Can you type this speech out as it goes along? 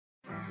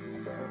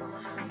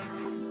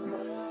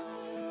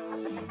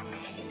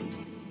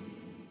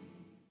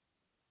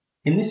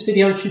In this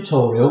video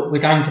tutorial,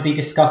 we're going to be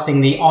discussing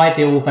the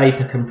ideal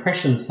vapour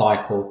compression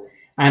cycle,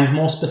 and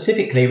more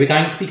specifically, we're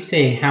going to be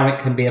seeing how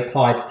it can be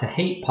applied to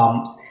heat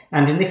pumps,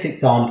 and in this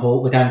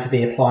example, we're going to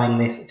be applying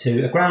this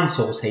to a ground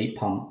source heat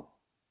pump.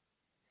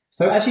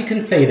 So as you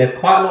can see, there's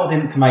quite a lot of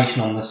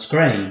information on the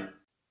screen.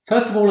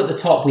 First of all, at the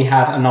top, we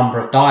have a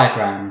number of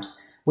diagrams.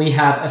 We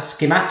have a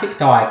schematic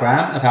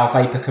diagram of our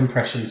vapour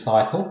compression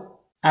cycle,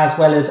 as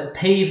well as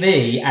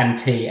PV and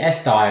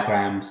TS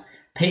diagrams.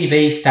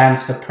 PV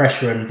stands for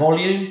pressure and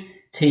volume,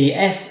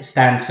 TS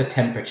stands for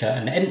temperature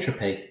and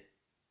entropy.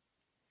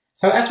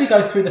 So as we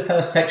go through the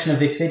first section of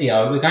this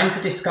video, we're going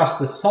to discuss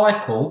the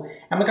cycle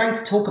and we're going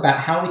to talk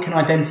about how we can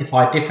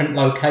identify different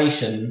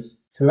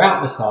locations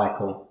throughout the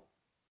cycle.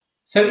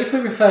 So if we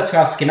refer to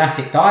our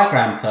schematic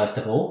diagram first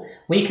of all,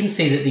 we can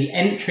see that the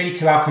entry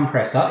to our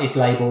compressor is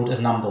labelled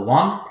as number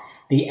 1,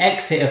 the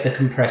exit of the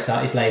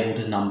compressor is labelled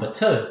as number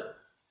 2.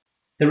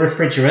 The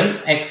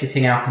refrigerant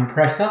exiting our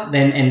compressor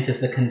then enters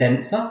the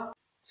condenser.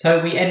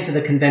 So we enter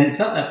the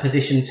condenser at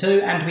position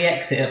 2 and we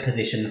exit at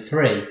position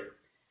 3.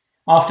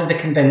 After the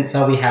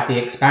condenser we have the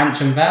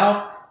expansion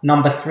valve.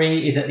 Number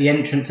 3 is at the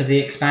entrance of the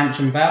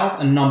expansion valve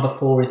and number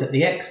 4 is at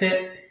the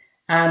exit.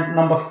 And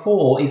number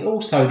 4 is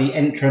also the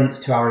entrance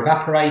to our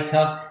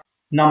evaporator.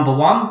 Number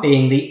 1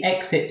 being the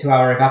exit to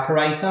our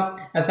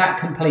evaporator, as that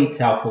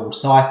completes our full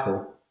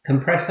cycle.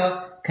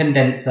 Compressor,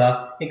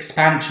 condenser,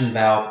 expansion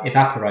valve,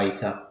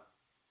 evaporator.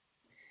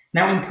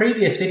 Now in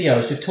previous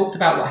videos we've talked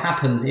about what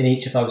happens in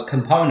each of those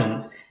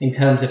components in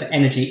terms of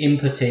energy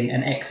inputting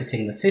and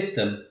exiting the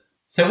system.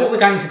 So what we're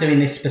going to do in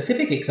this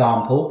specific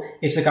example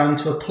is we're going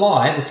to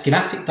apply the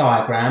schematic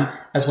diagram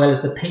as well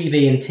as the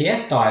PV and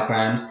TS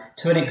diagrams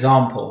to an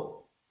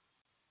example.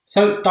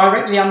 So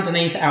directly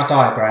underneath our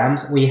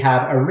diagrams we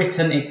have a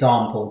written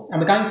example, and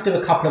we're going to do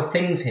a couple of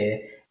things here.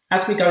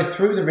 As we go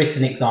through the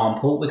written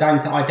example, we're going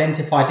to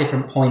identify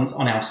different points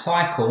on our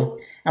cycle,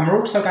 and we're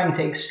also going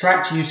to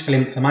extract useful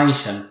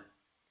information.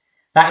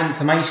 That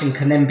information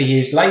can then be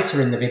used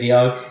later in the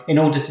video in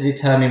order to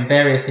determine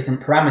various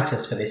different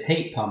parameters for this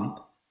heat pump.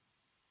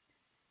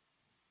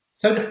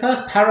 So the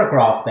first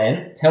paragraph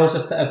then tells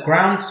us that a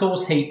ground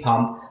source heat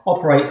pump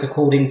operates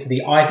according to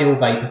the ideal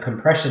vapour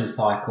compression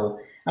cycle,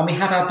 and we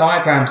have our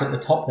diagrams at the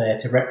top there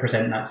to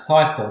represent that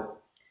cycle.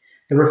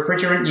 The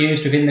refrigerant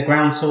used within the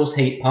ground source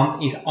heat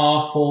pump is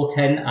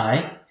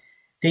R410A,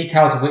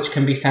 details of which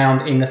can be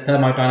found in the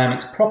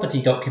thermodynamics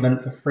property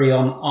document for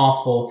Freon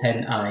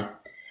R410A.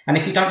 And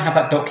if you don't have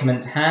that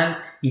document to hand,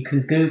 you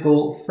can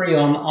Google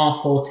Freon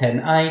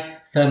R410A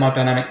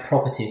thermodynamic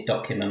properties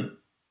document.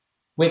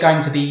 We're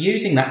going to be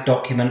using that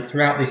document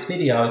throughout this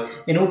video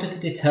in order to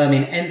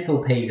determine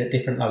enthalpies at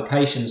different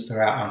locations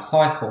throughout our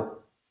cycle.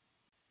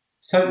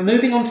 So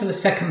moving on to the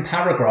second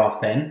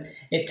paragraph then,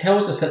 it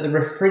tells us that the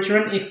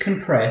refrigerant is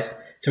compressed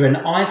through an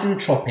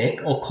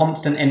isentropic or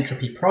constant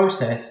entropy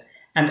process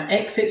and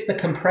exits the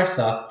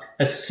compressor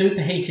as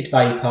superheated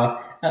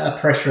vapour at a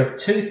pressure of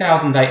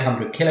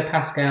 2,800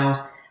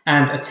 kilopascals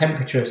and a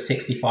temperature of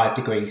 65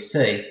 degrees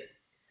C.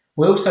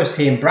 We also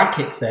see in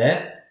brackets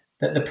there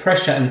that the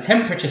pressure and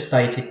temperature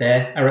stated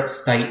there are at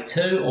state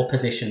 2 or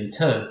position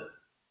 2.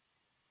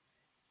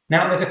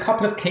 Now there's a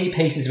couple of key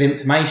pieces of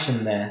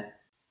information there.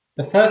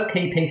 The first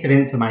key piece of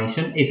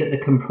information is that the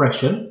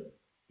compression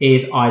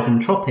is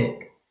isentropic.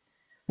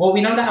 Well,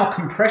 we know that our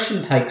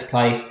compression takes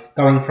place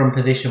going from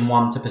position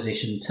 1 to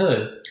position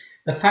 2.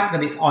 The fact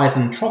that it's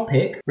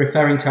isentropic,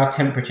 referring to our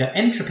temperature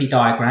entropy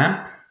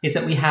diagram, is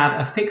that we have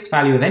a fixed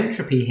value of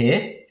entropy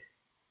here,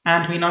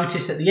 and we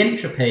notice that the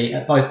entropy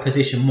at both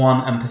position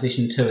 1 and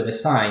position 2 are the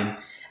same.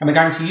 And we're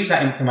going to use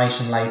that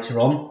information later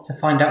on to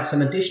find out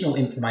some additional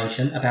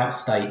information about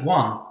state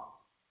 1.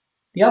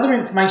 The other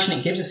information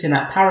it gives us in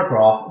that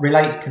paragraph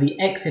relates to the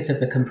exit of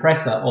the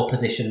compressor or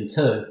position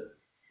 2.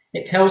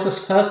 It tells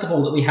us first of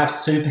all that we have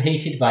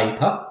superheated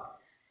vapour.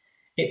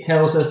 It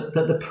tells us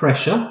that the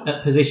pressure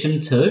at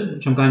position 2,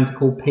 which I'm going to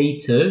call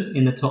P2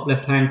 in the top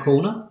left hand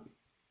corner,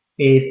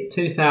 is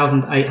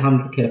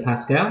 2,800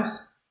 kilopascals.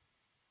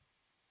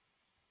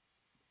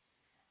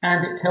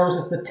 And it tells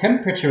us the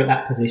temperature at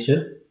that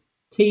position,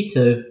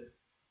 T2,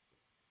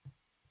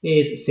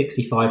 is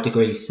 65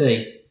 degrees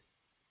C.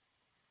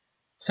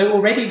 So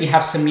already we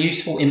have some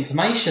useful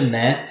information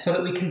there so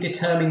that we can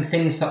determine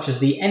things such as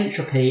the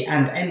entropy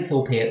and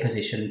enthalpy at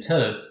position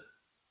 2.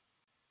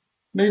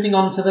 Moving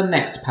on to the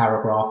next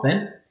paragraph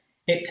then,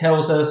 it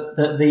tells us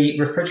that the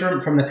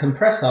refrigerant from the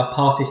compressor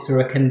passes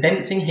through a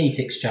condensing heat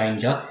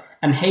exchanger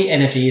and heat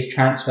energy is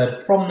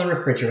transferred from the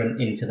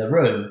refrigerant into the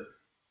room.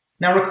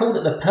 Now recall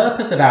that the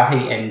purpose of our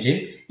heat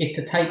engine is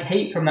to take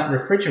heat from that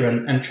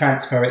refrigerant and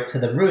transfer it to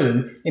the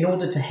room in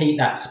order to heat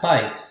that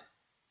space.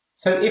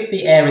 So if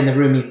the air in the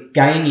room is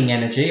gaining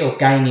energy or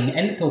gaining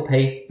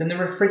enthalpy, then the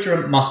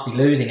refrigerant must be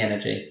losing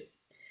energy.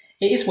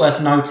 It is worth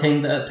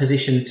noting that at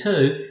position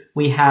 2,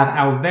 we have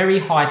our very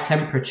high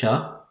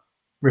temperature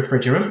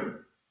refrigerant,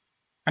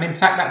 and in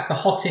fact that's the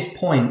hottest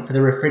point for the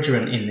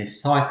refrigerant in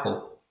this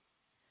cycle.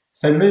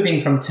 So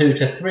moving from 2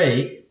 to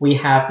 3, we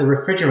have the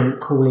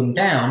refrigerant cooling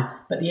down,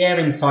 but the air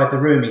inside the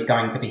room is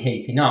going to be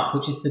heating up,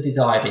 which is the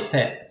desired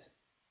effect.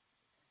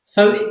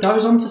 So it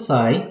goes on to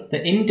say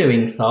that in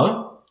doing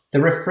so, the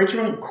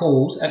refrigerant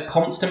cools at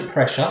constant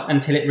pressure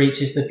until it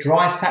reaches the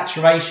dry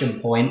saturation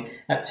point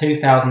at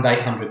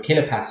 2,800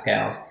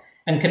 kilopascals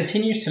and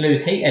continues to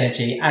lose heat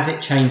energy as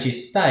it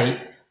changes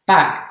state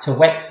back to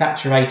wet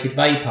saturated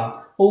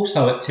vapour,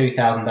 also at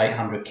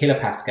 2,800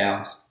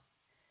 kilopascals.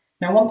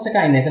 Now once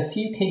again, there's a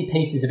few key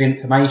pieces of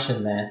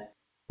information there.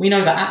 We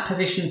know that at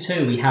position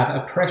 2 we have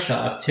a pressure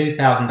of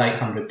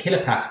 2,800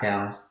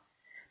 kilopascals.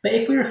 But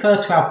if we refer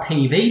to our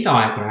PV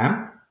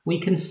diagram, we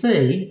can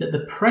see that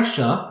the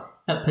pressure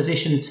at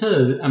position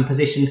 2 and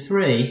position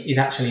 3 is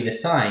actually the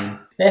same.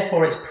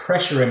 Therefore, its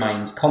pressure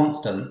remains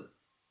constant.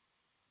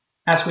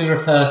 As we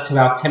refer to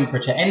our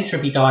temperature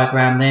entropy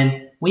diagram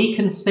then, we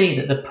can see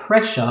that the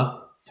pressure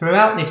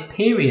throughout this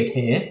period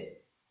here,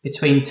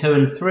 between 2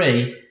 and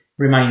 3,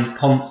 remains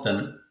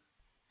constant.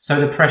 So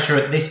the pressure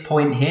at this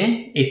point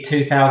here is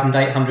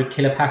 2,800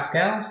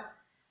 kilopascals,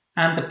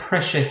 and the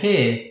pressure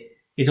here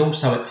is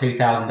also at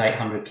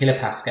 2,800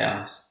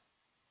 kilopascals.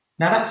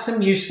 Now that's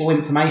some useful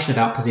information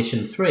about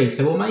position 3,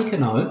 so we'll make a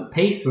note.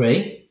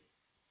 P3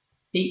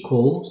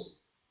 equals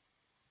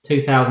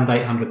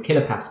 2,800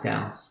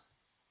 kilopascals.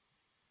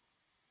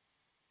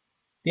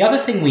 The other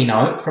thing we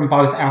note from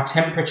both our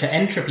temperature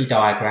entropy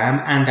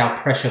diagram and our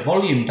pressure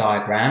volume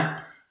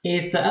diagram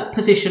is that at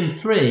position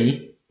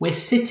 3, we're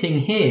sitting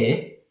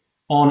here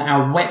on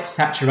our wet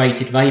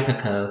saturated vapour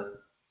curve.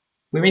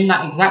 We're in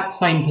that exact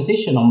same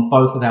position on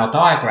both of our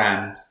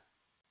diagrams.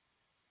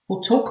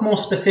 We'll talk more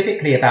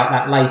specifically about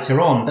that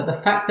later on, but the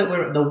fact that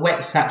we're at the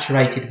wet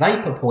saturated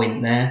vapour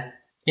point there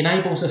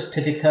enables us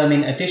to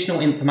determine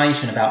additional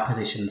information about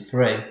position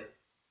 3.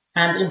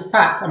 And in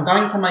fact, I'm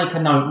going to make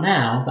a note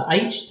now that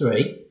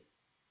H3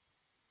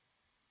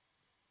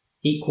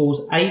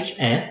 equals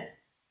HF.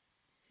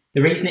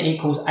 The reason it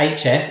equals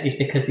HF is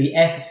because the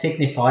F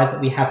signifies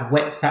that we have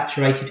wet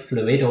saturated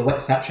fluid or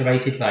wet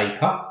saturated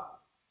vapour.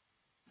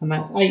 And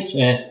that's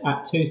HF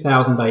at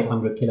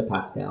 2,800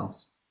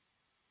 kilopascals.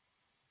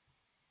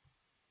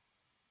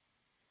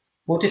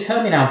 We'll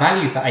determine our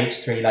value for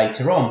H3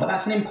 later on, but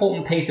that's an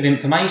important piece of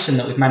information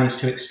that we've managed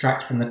to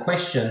extract from the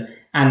question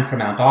and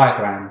from our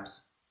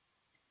diagrams.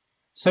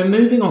 So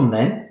moving on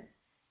then,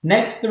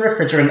 next the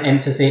refrigerant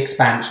enters the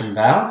expansion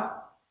valve.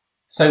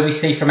 So we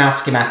see from our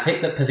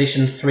schematic that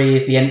position 3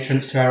 is the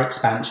entrance to our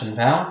expansion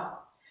valve,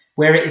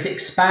 where it is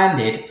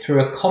expanded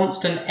through a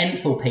constant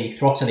enthalpy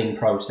throttling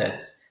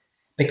process,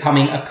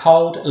 becoming a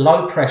cold,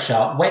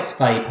 low-pressure, wet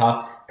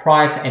vapour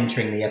prior to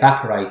entering the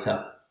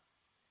evaporator.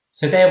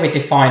 So there we're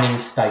defining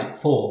state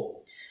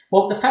 4.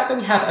 Well, the fact that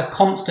we have a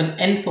constant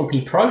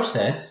enthalpy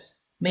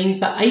process means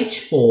that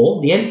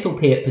H4, the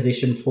enthalpy at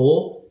position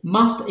 4,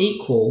 must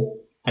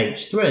equal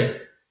H3.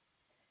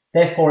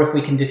 Therefore, if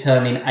we can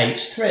determine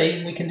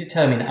H3, we can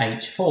determine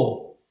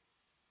H4.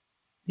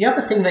 The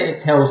other thing that it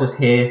tells us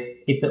here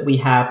is that we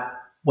have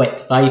wet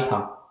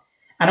vapour.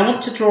 And I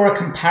want to draw a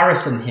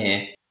comparison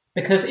here,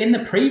 because in the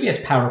previous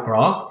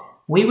paragraph,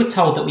 we were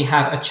told that we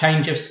have a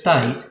change of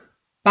state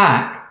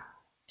back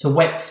to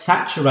wet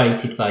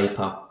saturated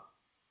vapour.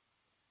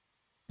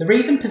 The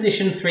reason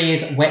position 3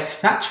 is wet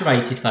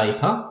saturated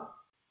vapour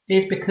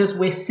is because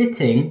we're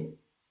sitting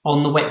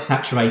on the wet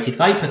saturated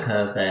vapour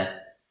curve there.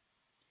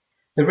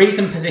 The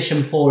reason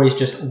position 4 is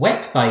just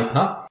wet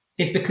vapour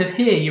is because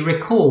here you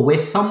recall we're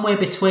somewhere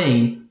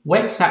between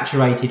wet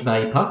saturated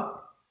vapour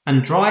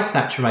and dry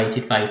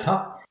saturated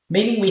vapour,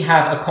 meaning we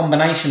have a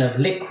combination of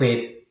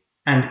liquid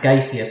and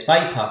gaseous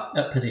vapour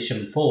at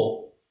position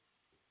 4.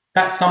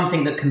 That's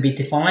something that can be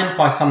defined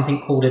by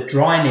something called a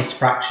dryness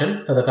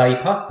fraction for the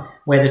vapour,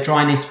 where the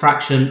dryness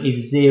fraction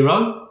is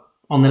 0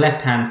 on the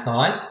left-hand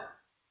side.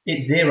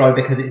 It's 0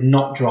 because it's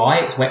not dry,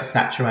 it's wet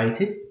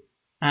saturated.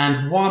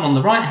 And 1 on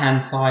the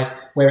right-hand side,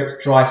 where it's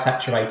dry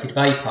saturated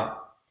vapour.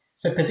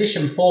 So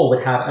position 4 would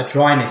have a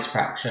dryness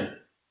fraction.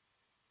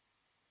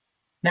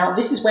 Now,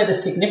 this is where the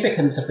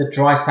significance of the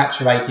dry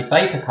saturated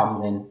vapour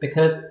comes in,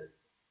 because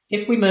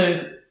if we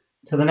move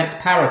to the next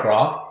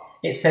paragraph,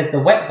 it says the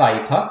wet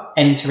vapour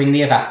entering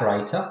the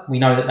evaporator, we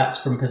know that that's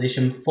from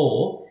position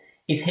 4,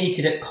 is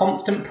heated at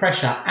constant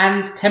pressure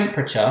and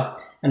temperature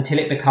until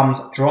it becomes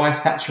dry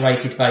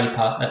saturated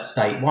vapour at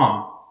state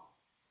 1.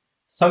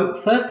 So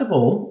first of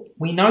all,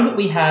 we know that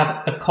we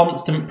have a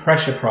constant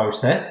pressure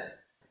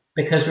process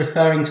because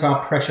referring to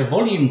our pressure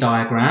volume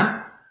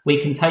diagram,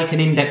 we can take an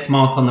index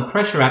mark on the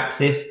pressure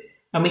axis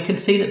and we can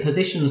see that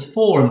positions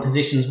 4 and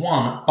positions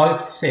 1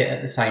 both sit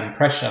at the same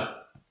pressure.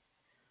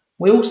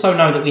 We also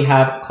know that we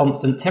have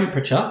constant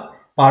temperature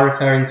by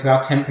referring to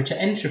our temperature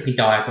entropy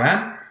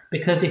diagram,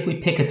 because if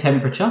we pick a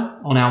temperature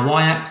on our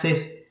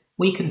y-axis,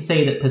 we can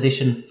see that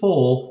position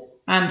 4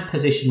 and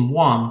position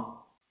 1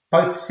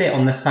 both sit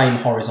on the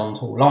same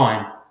horizontal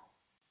line.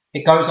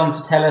 It goes on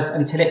to tell us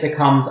until it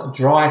becomes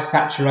dry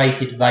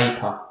saturated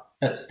vapour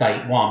at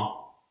state 1.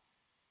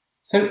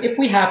 So if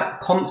we have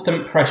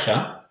constant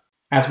pressure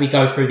as we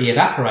go through the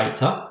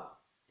evaporator,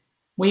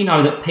 we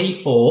know that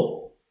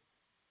P4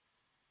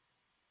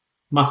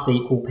 must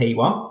equal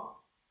P1.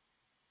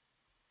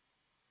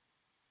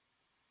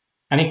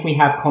 And if we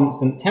have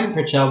constant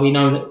temperature, we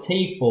know that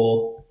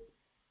T4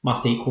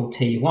 must equal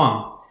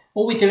T1.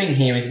 All we're doing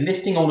here is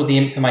listing all of the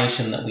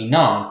information that we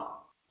know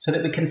so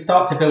that we can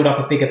start to build up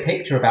a bigger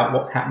picture about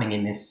what's happening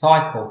in this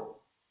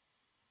cycle.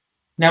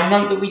 Now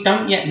note that we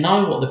don't yet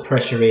know what the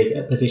pressure is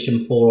at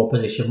position 4 or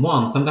position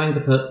 1, so I'm going to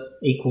put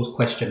equals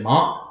question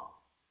mark.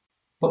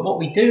 But what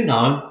we do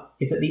know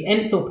is that the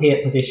enthalpy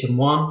at position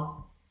 1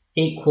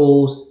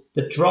 equals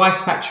the dry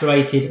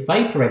saturated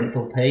vapour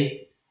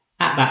enthalpy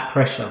at that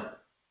pressure.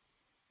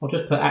 I'll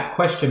just put at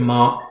question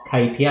mark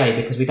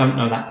kPa because we don't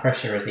know that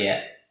pressure as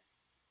yet.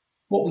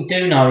 What we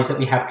do know is that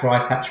we have dry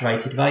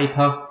saturated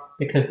vapour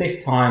because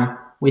this time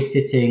we're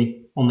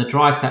sitting on the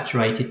dry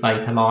saturated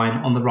vapour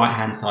line on the right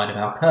hand side of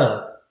our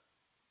curve.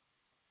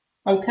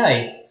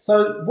 Okay,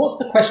 so what's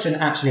the question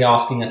actually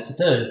asking us to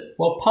do?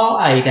 Well,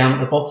 part A down at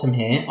the bottom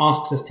here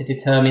asks us to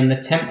determine the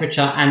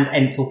temperature and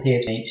enthalpy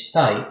of each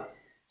state.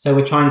 So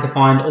we're trying to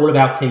find all of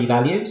our T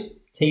values,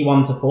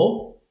 T1 to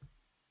 4.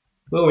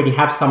 We already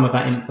have some of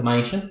that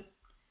information.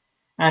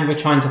 And we're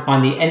trying to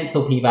find the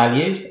enthalpy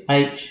values,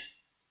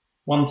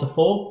 H1 to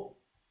 4.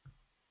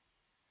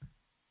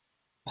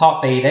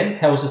 Part B then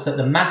tells us that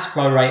the mass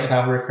flow rate of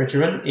our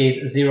refrigerant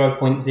is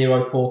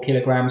 0.04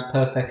 kilograms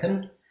per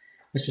second.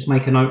 Let's just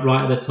make a note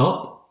right at the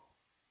top.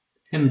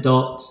 M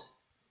dot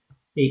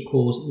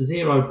equals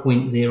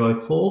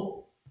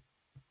 0.04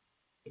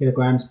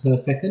 kilograms per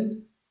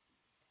second.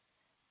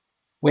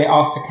 We're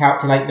asked to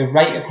calculate the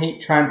rate of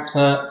heat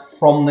transfer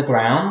from the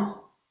ground.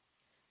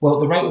 Well,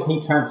 the rate of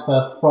heat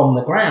transfer from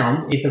the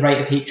ground is the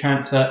rate of heat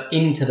transfer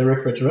into the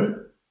refrigerant.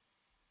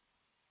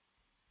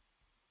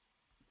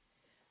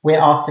 We're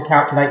asked to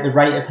calculate the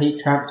rate of heat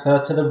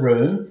transfer to the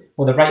room.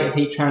 Well, the rate of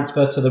heat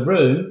transfer to the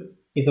room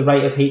is the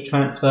rate of heat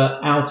transfer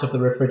out of the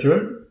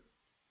refrigerant.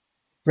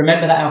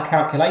 Remember that our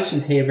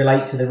calculations here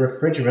relate to the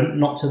refrigerant,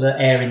 not to the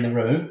air in the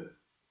room.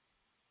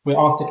 We're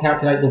asked to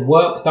calculate the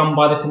work done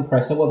by the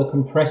compressor. Well, the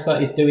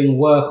compressor is doing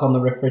work on the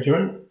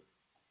refrigerant.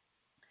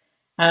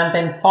 And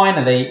then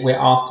finally, we're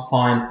asked to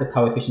find the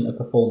coefficient of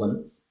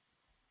performance,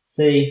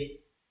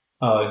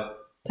 COP.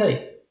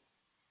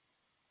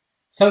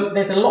 So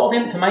there's a lot of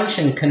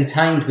information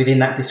contained within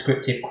that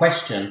descriptive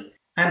question.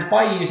 And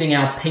by using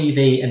our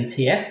PV and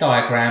TS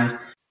diagrams,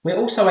 we're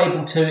also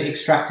able to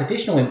extract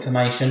additional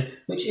information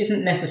which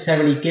isn't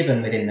necessarily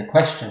given within the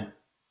question.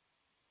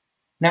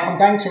 Now I'm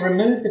going to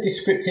remove the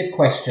descriptive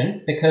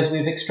question because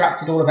we've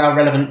extracted all of our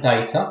relevant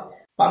data,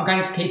 but I'm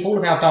going to keep all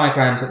of our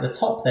diagrams at the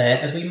top there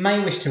as we may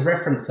wish to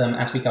reference them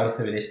as we go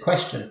through this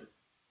question.